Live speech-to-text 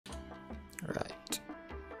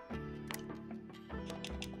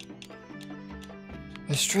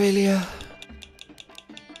Australia.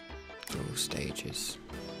 All stages.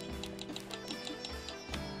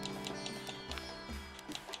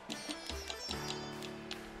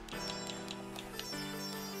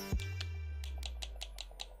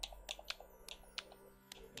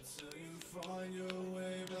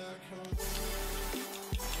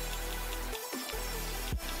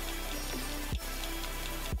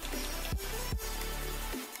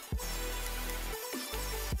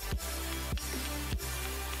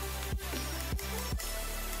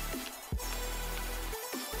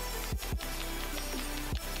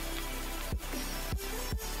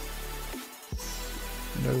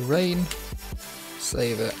 No rain.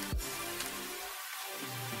 Save it.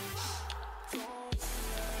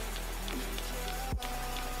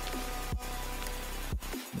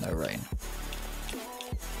 No rain.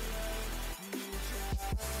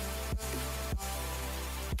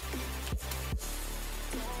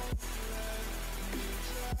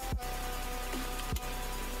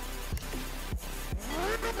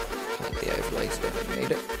 The overlays don't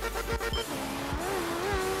need it.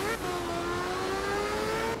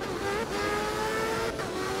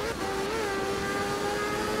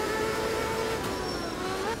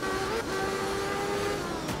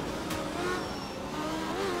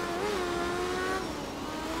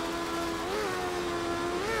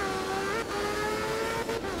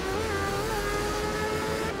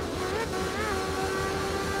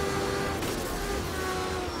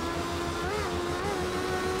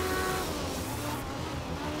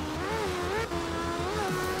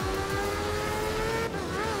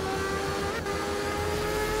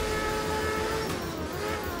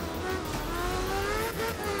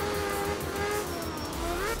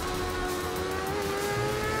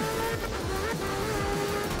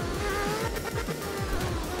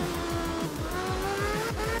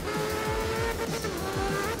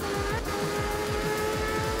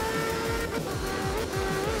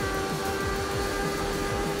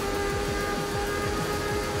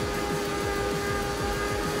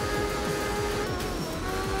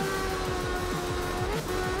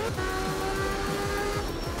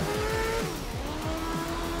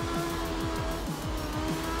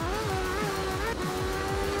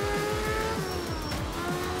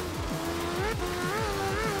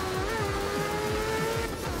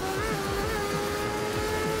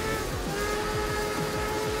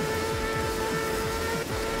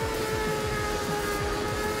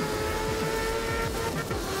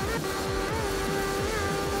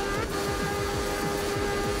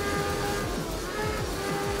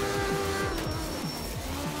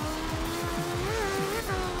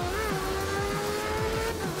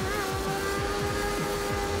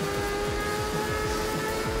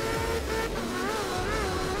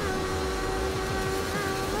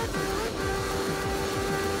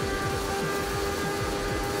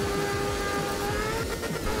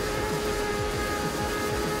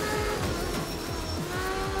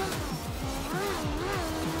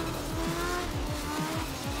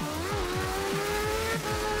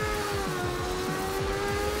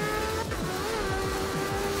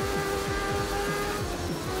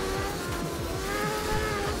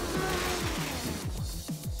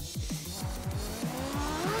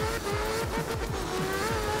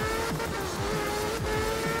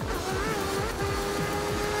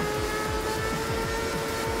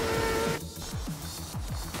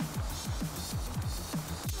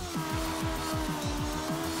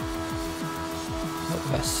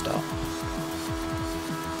 Best start.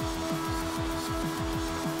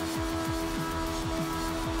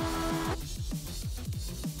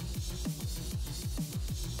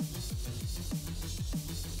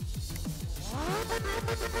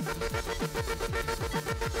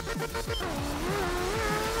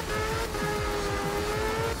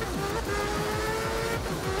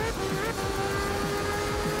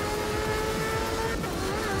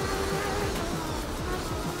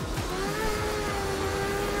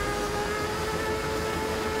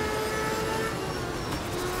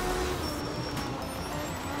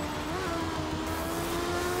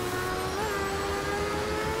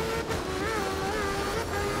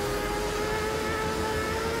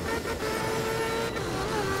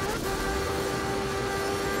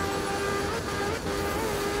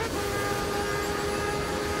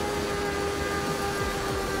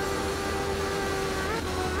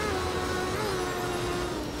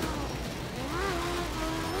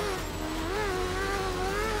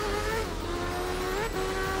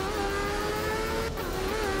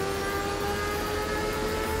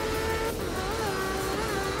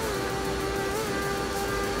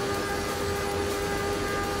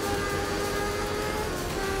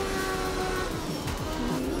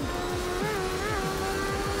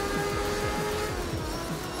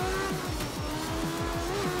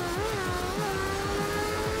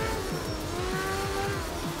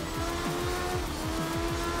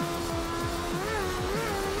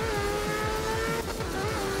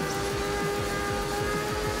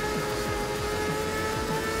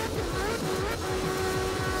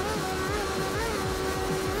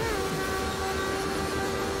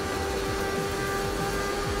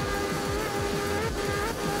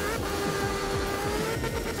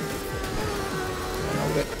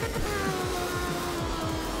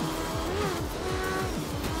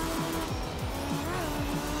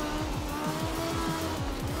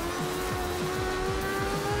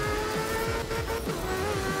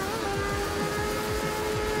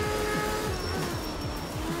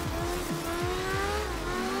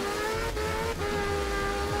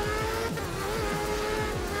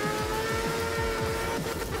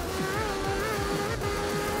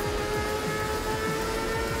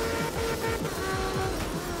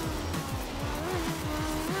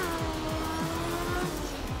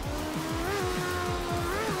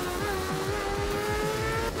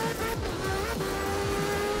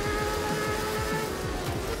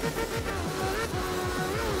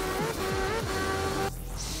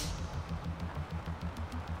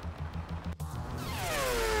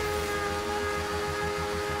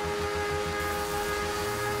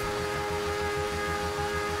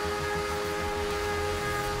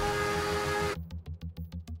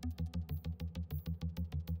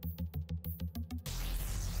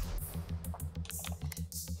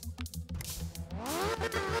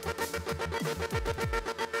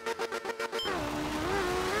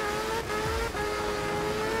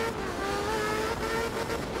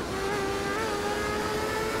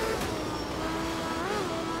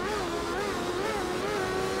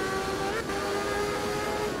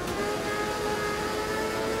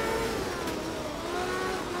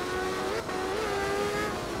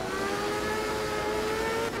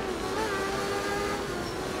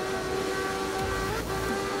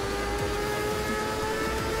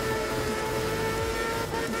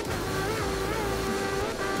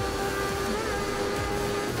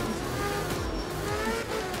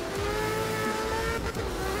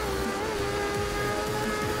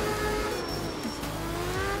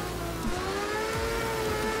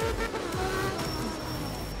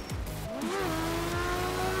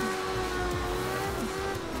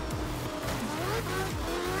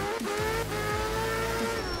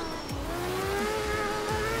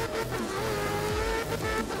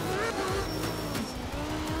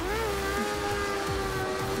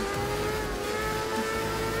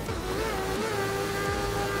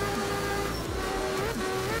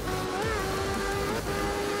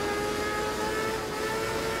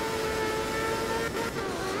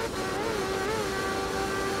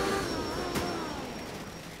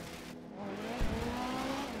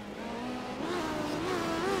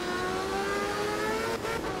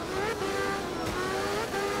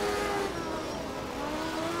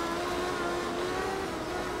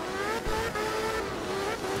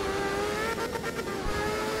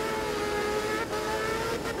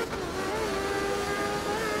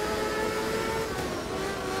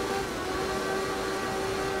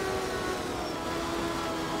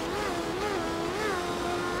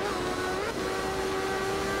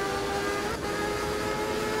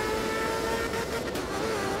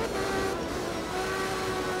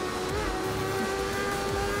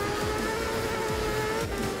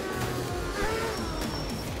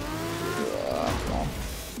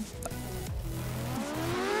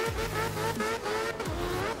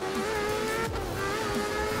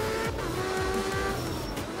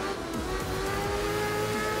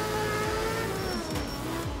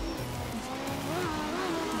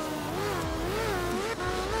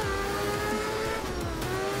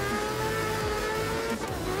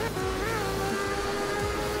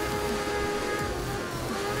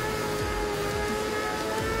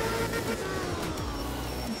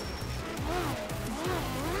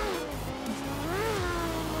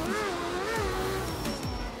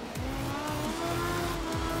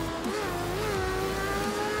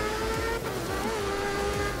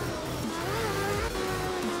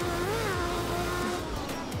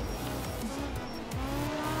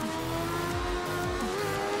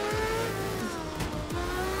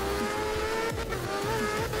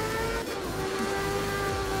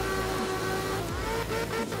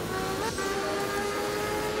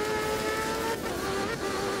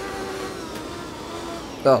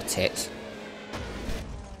 Oh, tits.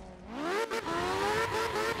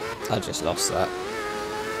 I just lost that.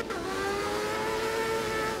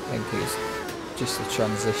 I think it's just the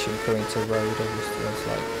transition coming to road. I was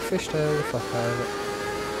like, fishtail the fuck out of it.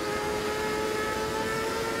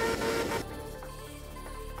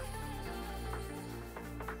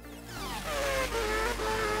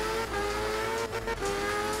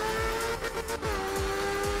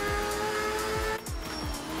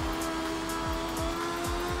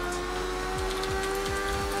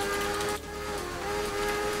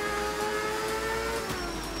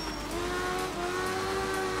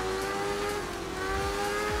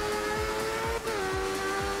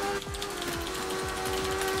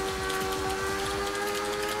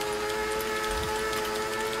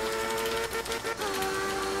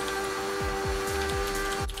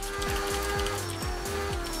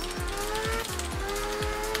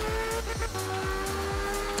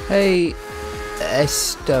 Hey,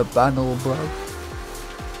 Estebanal bro.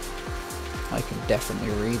 I can definitely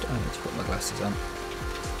read. I need to put my glasses on.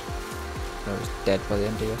 I was dead by the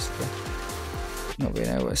end of yesterday. Not being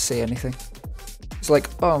able to see anything. It's like,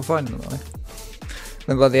 oh, I'm finding the way.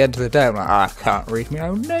 Then by the end of the day, I'm like, I can't read my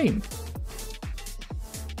own name.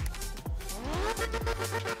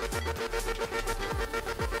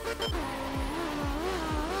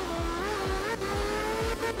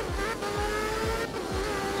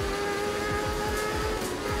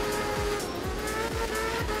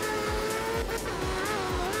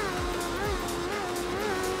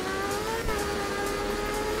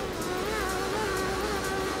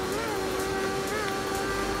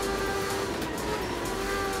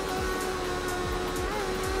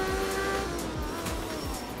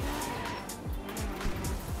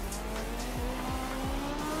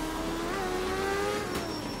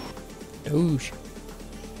 Oosh.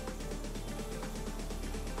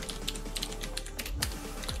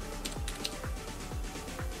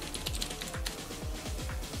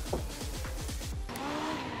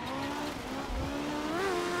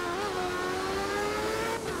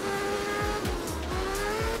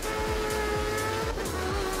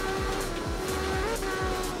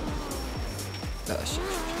 Oh, shit.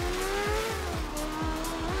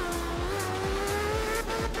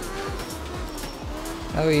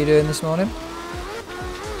 How are you doing this morning?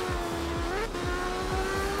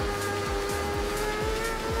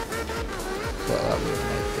 Well, that would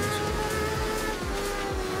make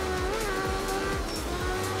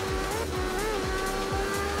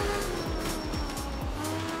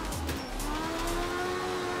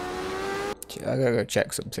things. I gotta go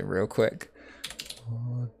check something real quick.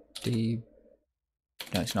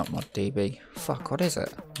 No, it's not mod DB. Fuck, what is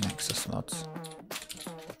it? Nexus mods.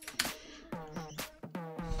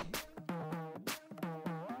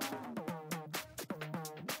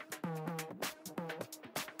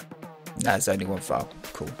 There's only one file.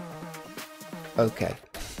 Cool. Okay.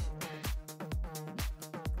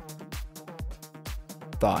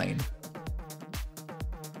 Fine.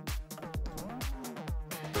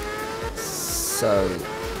 So,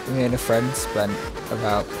 me and a friend spent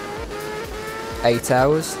about 8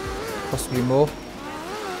 hours, possibly more,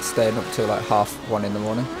 staying up till like 1:30 in the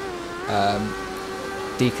morning,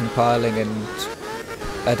 decompiling and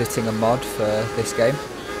editing a mod for this game.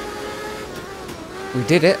 We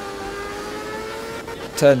did it.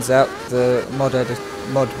 Turns out the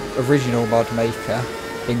original mod maker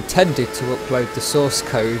intended to upload the source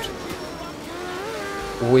code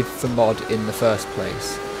with the mod in the first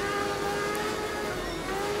place,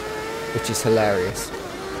 which is hilarious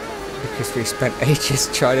because we spent ages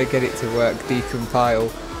trying to get it to work,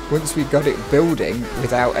 decompile. Once we got it building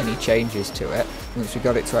without any changes to it, once we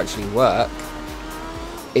got it to actually work,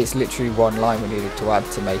 it's literally one line we needed to add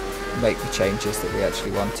to make the changes that we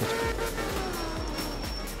actually wanted.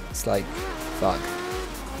 It's like, fuck.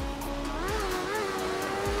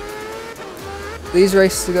 These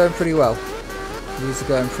races are going pretty well.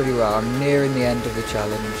 I'm nearing the end of the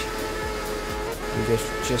challenge. We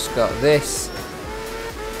just got this,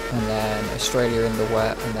 and then Australia in the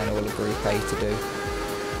wet, and then all of Group A to do.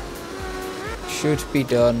 Should be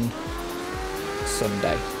done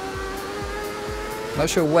Sunday. Not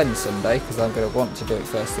sure when Sunday, because I'm going to want to do it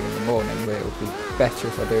first thing in the morning, but it would be better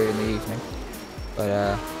if I do it in the evening.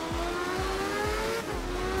 But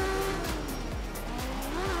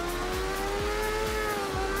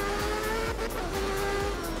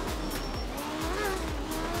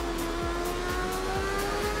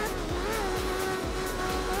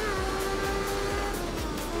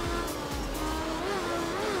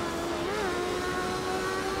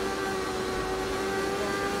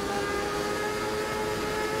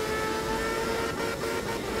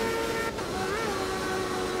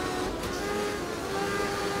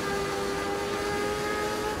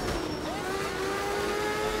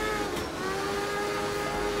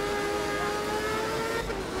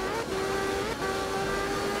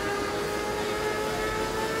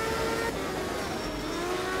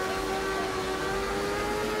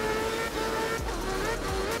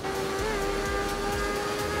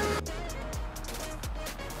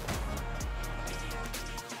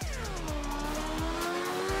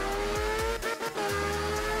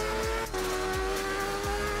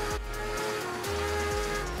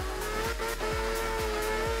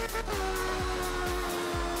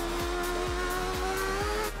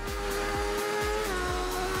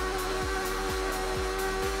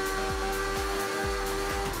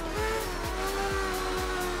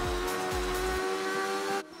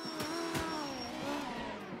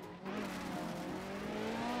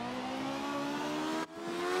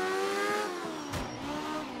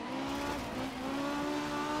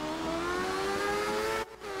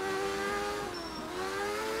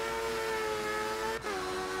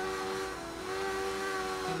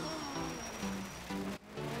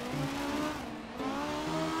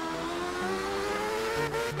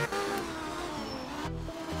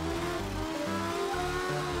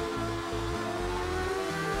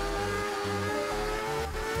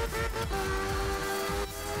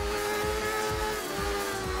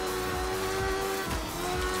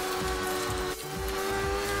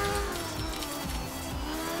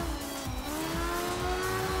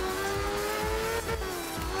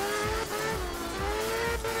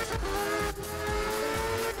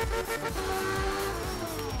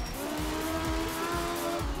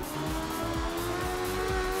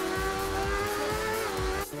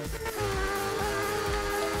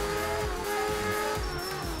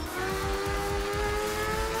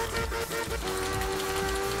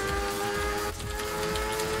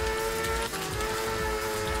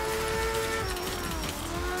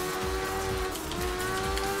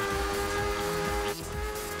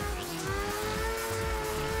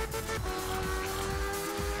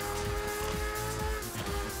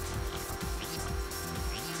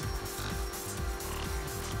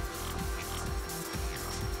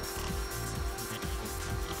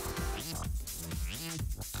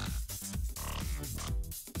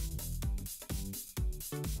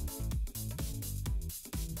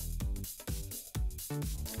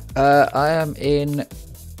I am in,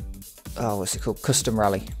 oh, what's it called? Custom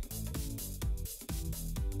Rally.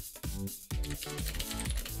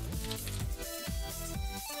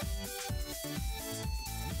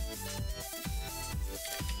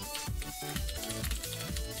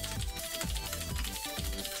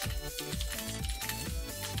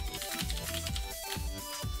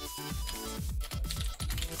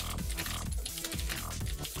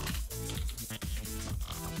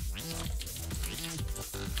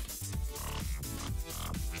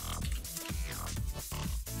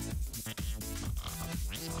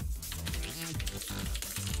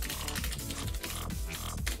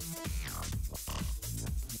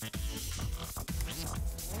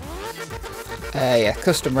 Yeah,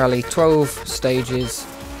 Custom Rally, 12 stages.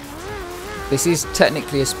 This is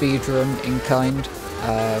technically a speedrun in kind.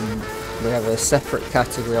 We have a separate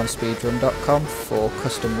category on speedrun.com for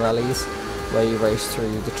custom rallies, where you race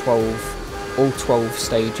through the all 12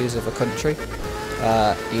 stages of a country,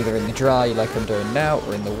 either in the dry like I'm doing now,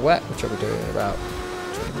 or in the wet, which I'll be doing in about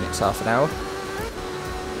 20 minutes, half an hour.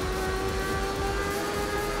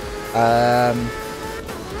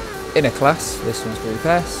 In a class, this one's Group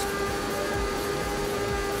S.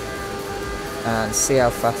 And see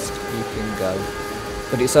how fast you can go,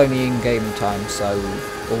 but it's only in game time, so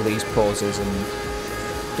all these pauses and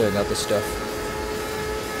doing other stuff.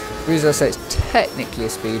 The reason I say it's technically a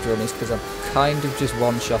speedrun is because I'm kind of just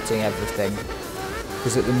one-shotting everything,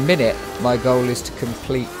 because at the minute my goal is to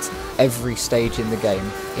complete every stage in the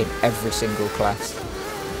game in every single class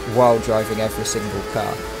while driving every single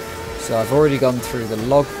car. So I've already gone through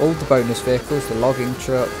all the bonus vehicles, the logging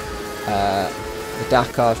truck, the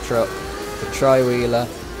Dakar truck, the tri-wheeler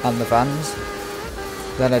and the vans.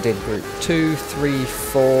 Then I did Group 2, 3,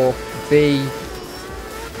 4, B.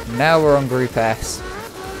 Now we're on Group S.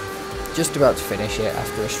 Just about to finish it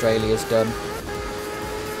after Australia's done.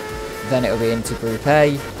 Then it'll be into Group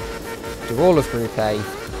A. Do all of Group A.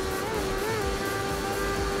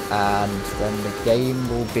 And then the game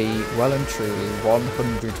will be well and truly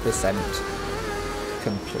 100%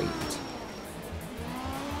 complete.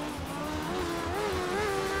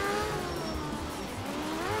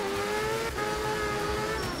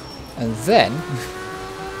 And then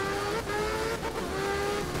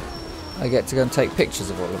I get to go and take pictures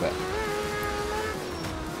of all of it.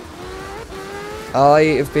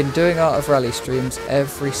 I have been doing Art of Rally streams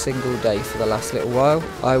every single day for the last little while.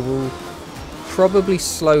 I will probably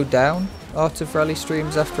slow down Art of Rally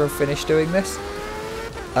streams after I've finished doing this,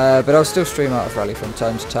 but I'll still stream Art of Rally from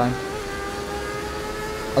time to time.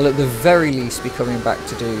 I'll at the very least be coming back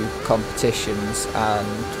to do competitions, and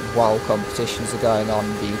while competitions are going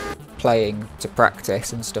on, be playing to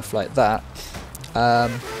practice and stuff like that. But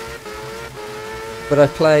I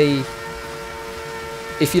play...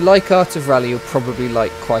 If you like Art of Rally, you'll probably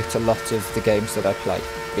like quite a lot of the games that I play,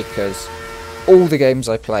 because all the games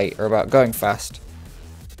I play are about going fast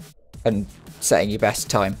and setting your best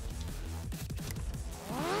time.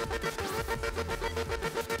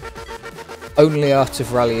 Only Art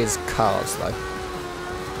of Rally is cars, though.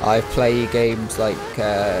 I play games like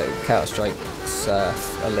Counter-Strike,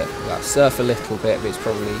 Surf a little bit, but it's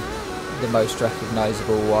probably the most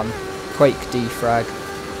recognisable one. Quake Defrag,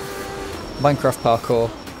 Minecraft Parkour,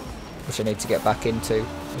 which I need to get back into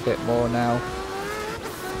a bit more now.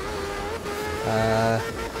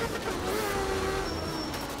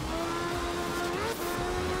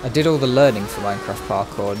 I did all the learning for Minecraft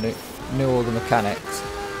Parkour, knew all the mechanics,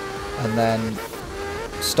 and then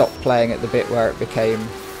stopped playing at the bit where it became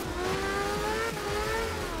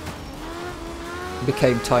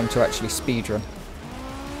time to actually speedrun.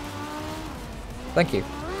 Thank you.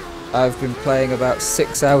 I've been playing about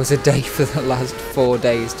 6 hours a day for the last 4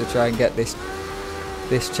 days to try and get this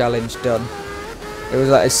challenge done. It was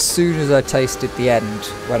like as soon as I tasted the end,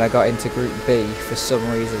 when I got into Group B, for some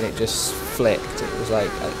reason it just flicked. It was like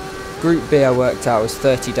Group B I worked out was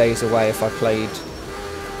 30 days away if I played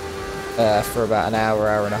for about an hour,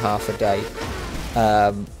 hour and a half a day.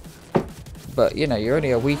 But you know, you're only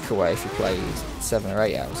a week away if you play 7 or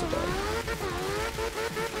 8 hours a day.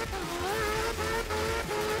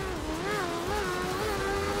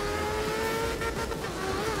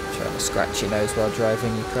 Trying to scratch your nose while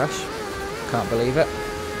driving, you crash. Can't believe it.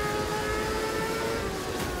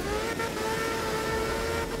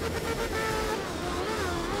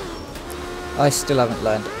 I still haven't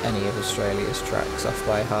learned any of Australia's tracks off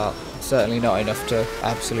by heart. Certainly not enough to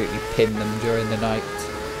absolutely pin them during the night.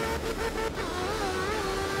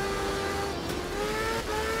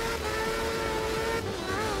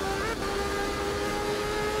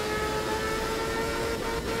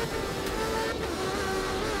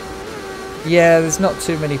 Yeah, there's not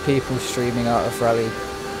too many people streaming Art of Rally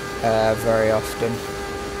very often.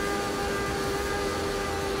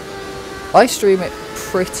 I stream it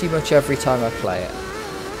pretty much every time I play it.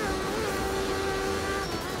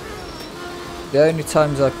 The only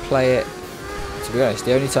times I play it, to be honest,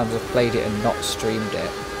 the only times I've played it and not streamed it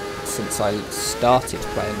since I started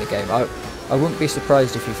playing the game. I wouldn't be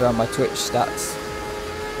surprised if you found my Twitch stats.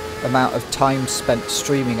 Amount of time spent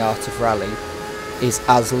streaming Art of Rally is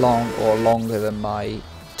as long or longer than my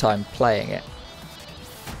time playing it.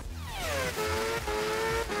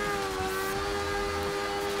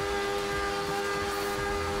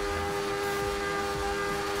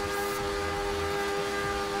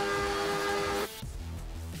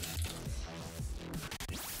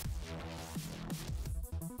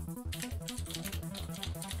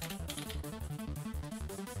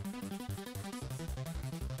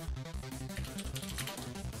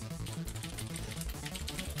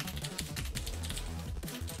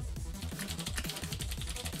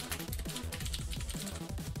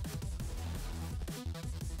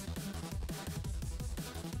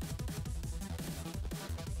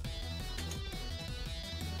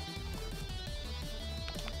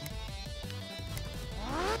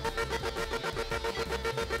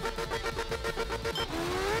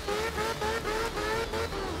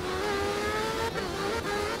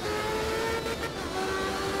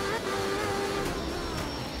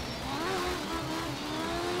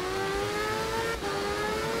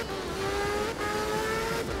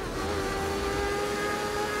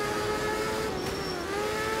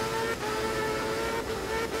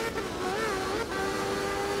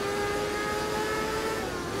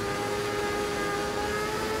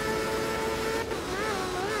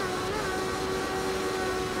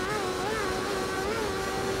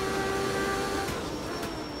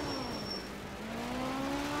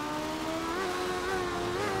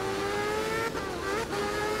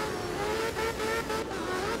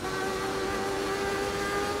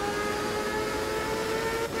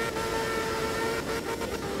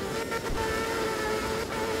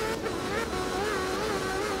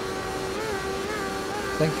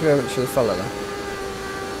 Thank you very much for the follow there.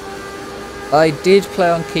 I did play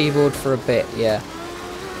on keyboard for a bit, yeah.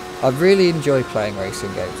 I really enjoy playing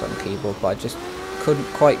racing games on keyboard, but I just couldn't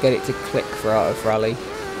quite get it to click for Art of Rally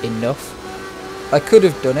enough. I could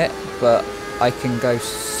have done it, but I can go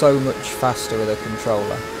so much faster with a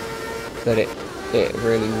controller that it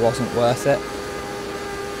really wasn't worth it.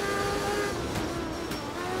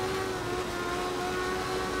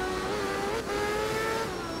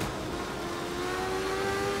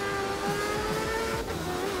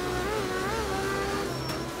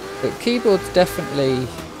 But keyboard's definitely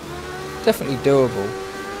doable.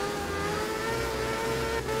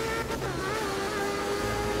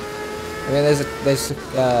 I mean, there's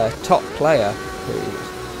a top player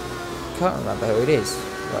who can't remember who it is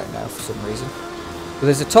right now for some reason. But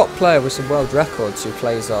there's a top player with some world records who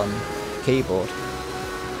plays on keyboard.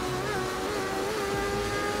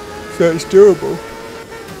 So it's doable.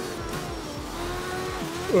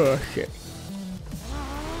 Oh shit.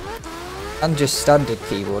 And just standard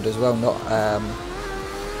keyboard as well, not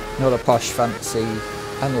a posh fancy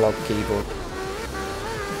analog keyboard.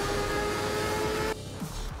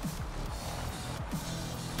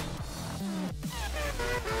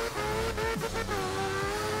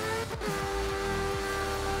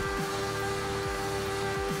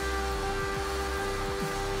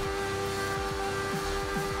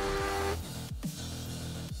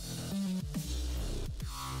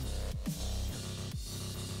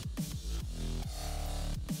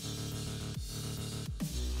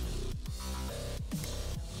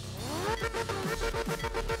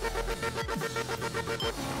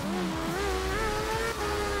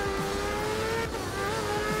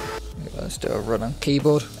 Let's do a run on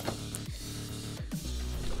keyboard.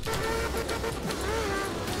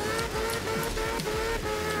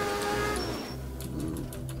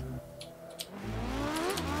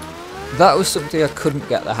 that was something I couldn't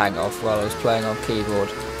get the hang of while I was playing on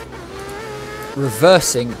keyboard.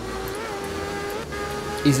 Reversing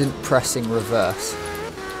isn't pressing reverse.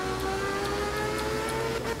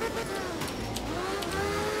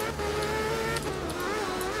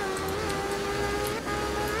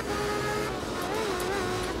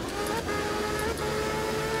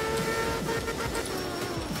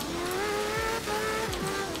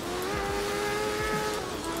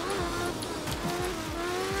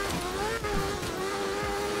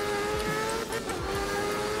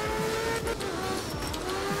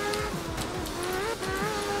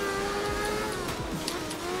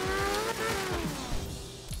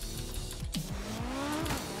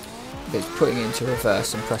 It's putting it into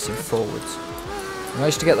reverse and pressing forwards. I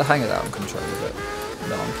managed to get the hang of that on controller, but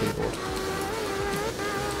not on keyboard.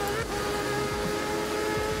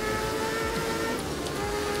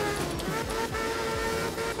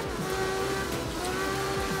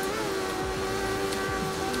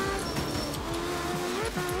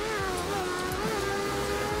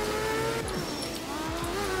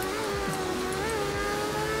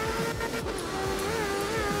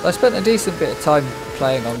 I spent a decent bit of time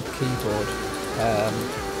playing on keyboard.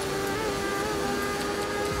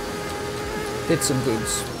 Did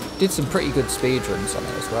some pretty good speedruns on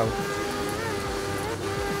it as well.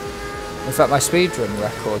 In fact, my speedrun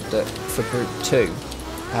record for Group 2,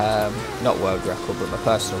 not world record but my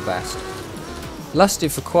personal best,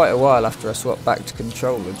 lasted for quite a while after I swapped back to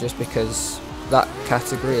controller, just because that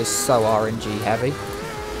category is so RNG heavy.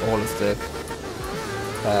 All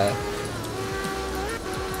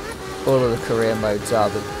of the career modes are,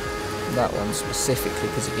 that one specifically,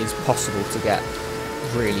 because it is possible to get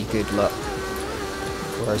really good luck.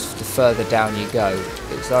 Whereas the further down you go,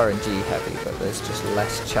 it's RNG heavy, but there's just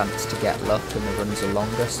less chance to get luck and the runs are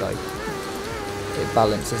longer, so it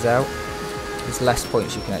balances out. There's less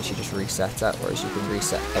points you can actually just reset at, whereas you can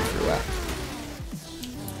reset everywhere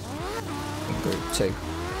in Group 2.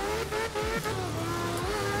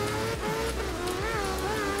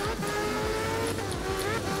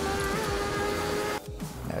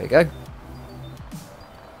 There we go.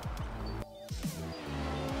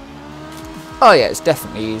 Oh yeah, it's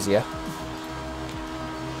definitely easier.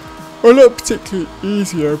 Well, not particularly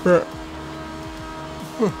easier, but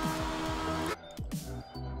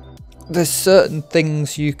there's certain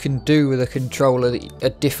things you can do with a controller that are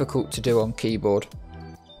difficult to do on keyboard.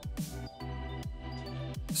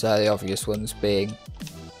 So the obvious ones being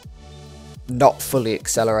not fully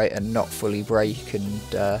accelerate and not fully brake, and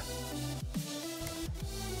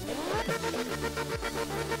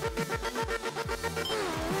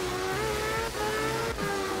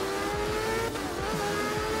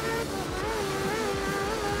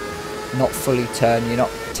not fully turn. You're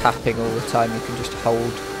not tapping all the time, you can just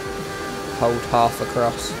hold half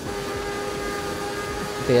across.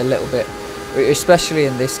 Be a little bit, especially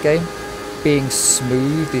in this game, being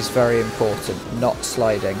smooth is very important, not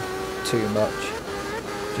sliding too much.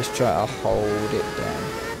 Just try to hold it down.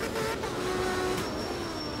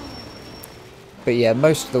 But yeah,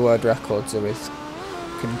 most of the world records are with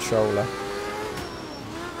controller.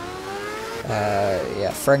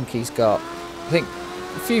 Yeah, Frankie's got, I think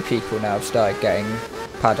a few people now have started getting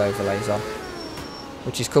pad overlays on,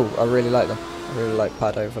 which is cool. I really like them. I really like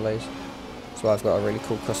pad overlays. So I've got a really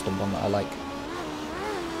cool custom one that I like.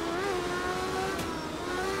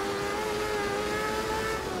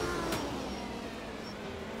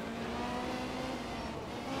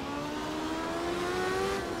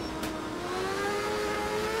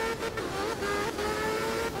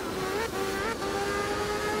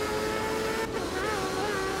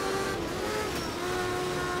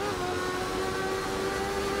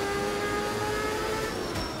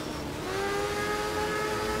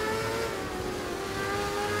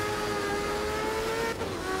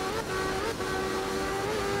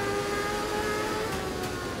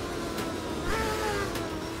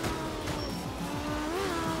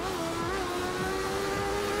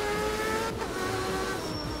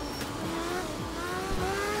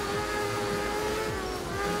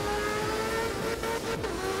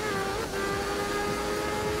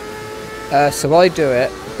 So I do it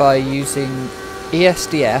by using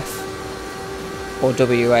ESDF or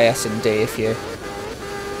WASD if you're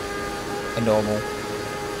a normal,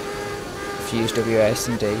 if you use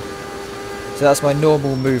WASD. So that's my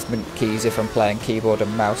normal movement keys if I'm playing keyboard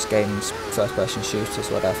and mouse games, first person shooters,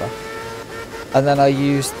 whatever. And then I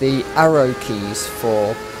use the arrow keys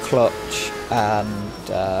for clutch and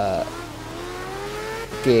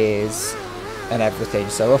gears and everything.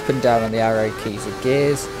 So up and down on the arrow keys are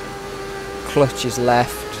gears, clutch is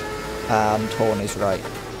left and horn is right.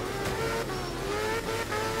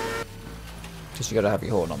 because you got to have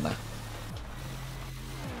your horn on there.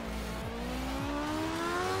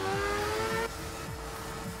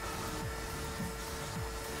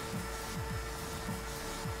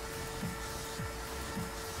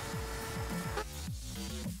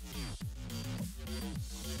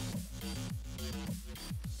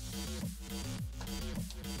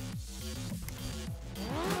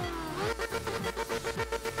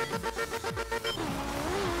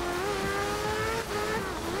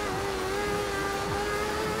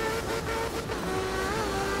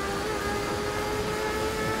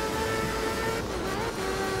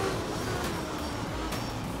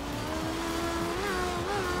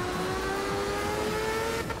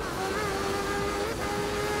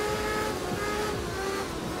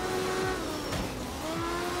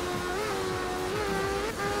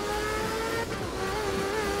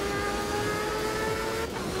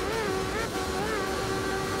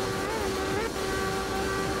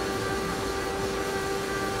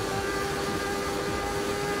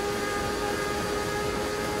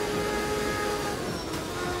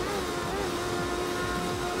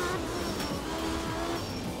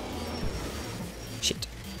 Shit.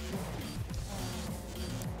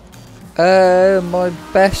 My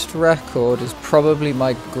best record is probably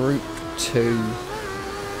my Group 2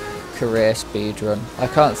 career speedrun. I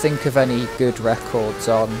can't think of any good records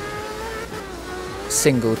on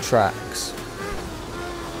single tracks.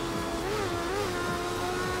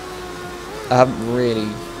 I haven't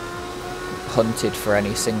really hunted for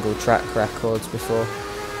any single track records before.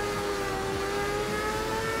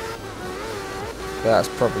 But that's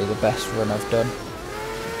probably the best run I've done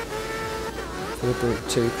for the Group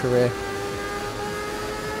 2 career.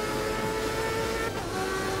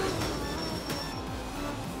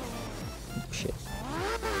 Shit.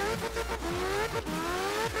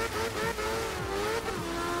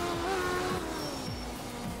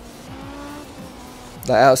 Like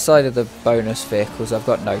outside of the bonus vehicles, I've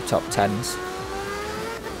got no top 10s.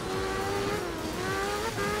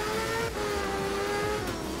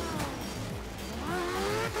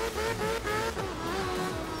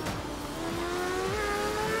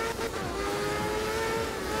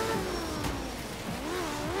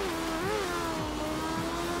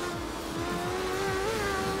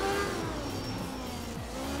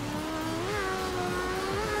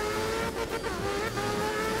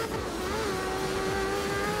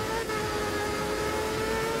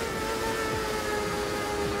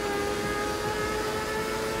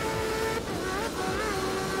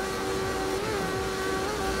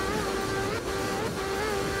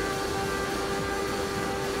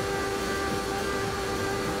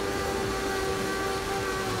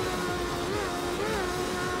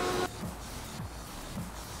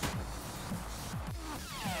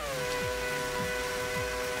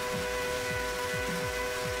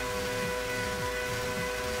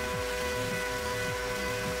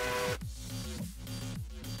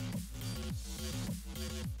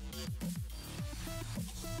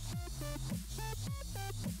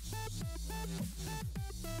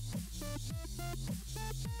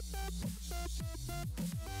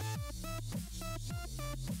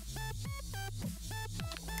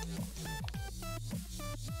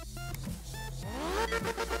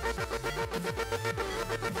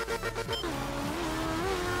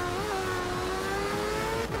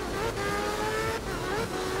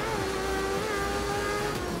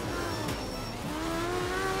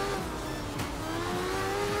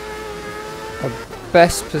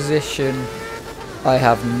 Best position, I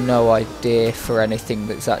have no idea for anything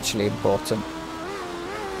that's actually important.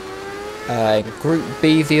 Group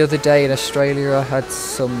B the other day in Australia, I had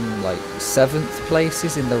some like 7th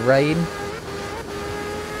places in the rain.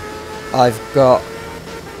 I've got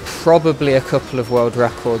probably a couple of world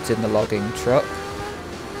records in the logging truck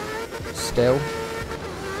still,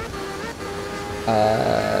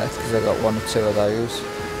 because I got 1 or 2 of those.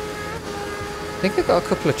 I think I got a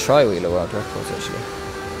couple of tri-wheeler world records actually.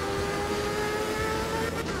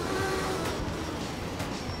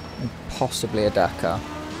 And possibly a Dakar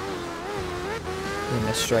in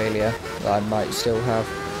Australia that I might still have.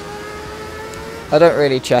 I don't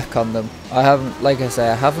really check on them. I haven't, like I say,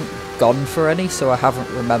 I haven't gone for any, so I haven't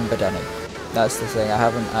remembered any. That's the thing, I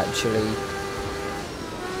haven't actually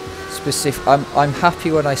specific. I'm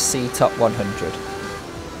happy when I see top 100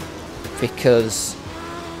 because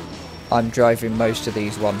I'm driving most of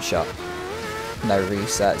these one shot. No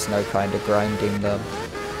resets, no kind of grinding them.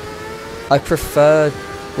 I prefer,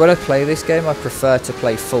 when I play this game, I prefer to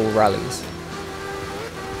play full rallies.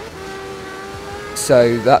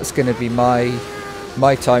 So that's going to be my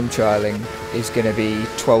time trialing is going to be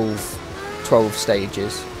 12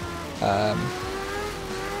 stages.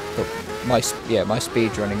 But my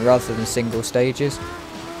speed running rather than single stages.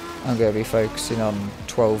 I'm going to be focusing on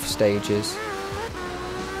 12 stages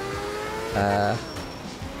and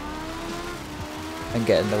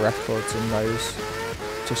getting the records in those,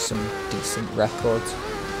 just some decent records.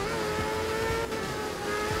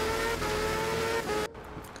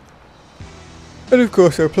 And of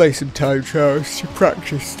course I'll play some time trials to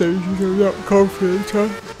practice stages I'm not confident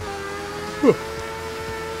on.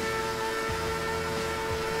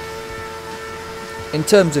 In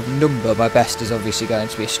terms of number, my best is obviously going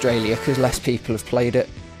to be Australia because less people have played it.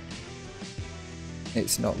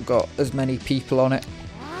 It's not got as many people on it.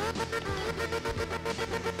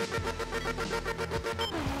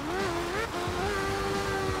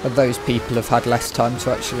 And those people have had less time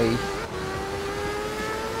to actually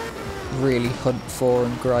really hunt for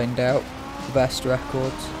and grind out the best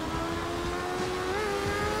records.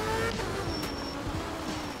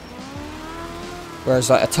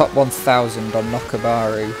 Whereas like a top 1000 on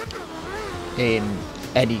Nokomaru in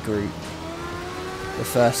any group, the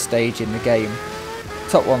first stage in the game,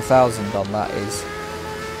 top 1000 on that is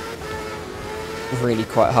really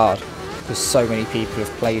quite hard because so many people have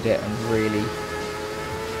played it and really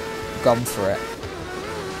gone for it.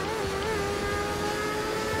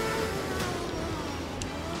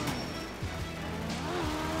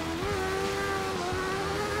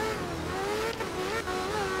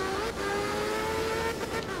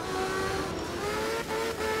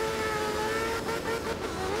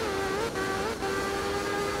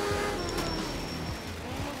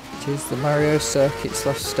 It is the Mario Circuit /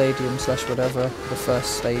 Stadium / whatever the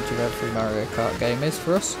first stage of every Mario Kart game is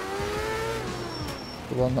for us.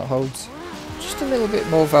 The one that holds just a little bit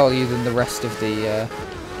more value than the rest of the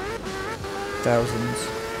thousands.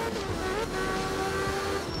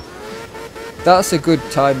 That's a good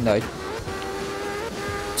time though.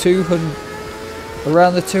 200,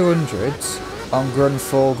 around the 200s on Run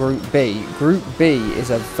 4 Group B. Group B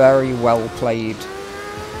is a very well played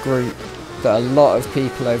group that a lot of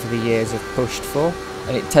people over the years have pushed for,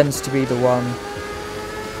 and it tends to be the one,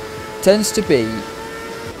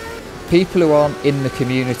 people who aren't in the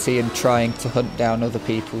community and trying to hunt down other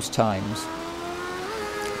people's times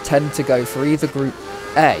tend to go for either Group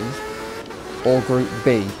A or Group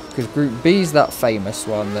B, because Group B is that famous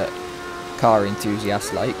one that car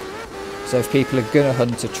enthusiasts like. So if people are going to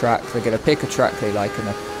hunt a track, they're going to pick a track they like and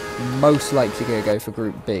are most likely going to go for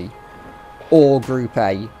Group B or Group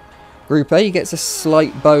A. Group A gets a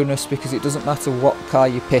slight bonus because it doesn't matter what car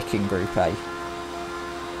you pick in Group A.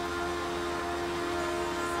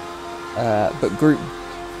 But Group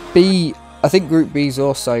B, I think Group B is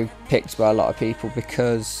also picked by a lot of people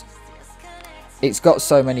because it's got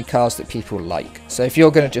so many cars that people like. So if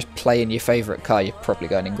you're going to just play in your favourite car, you're probably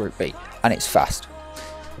going in Group B. And it's fast.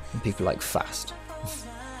 And people like fast.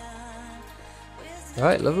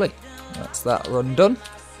 Right, lovely. That's that run done.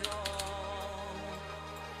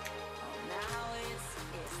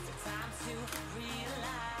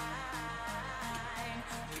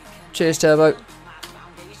 Cheers, Turbo.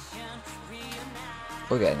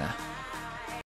 We're getting there.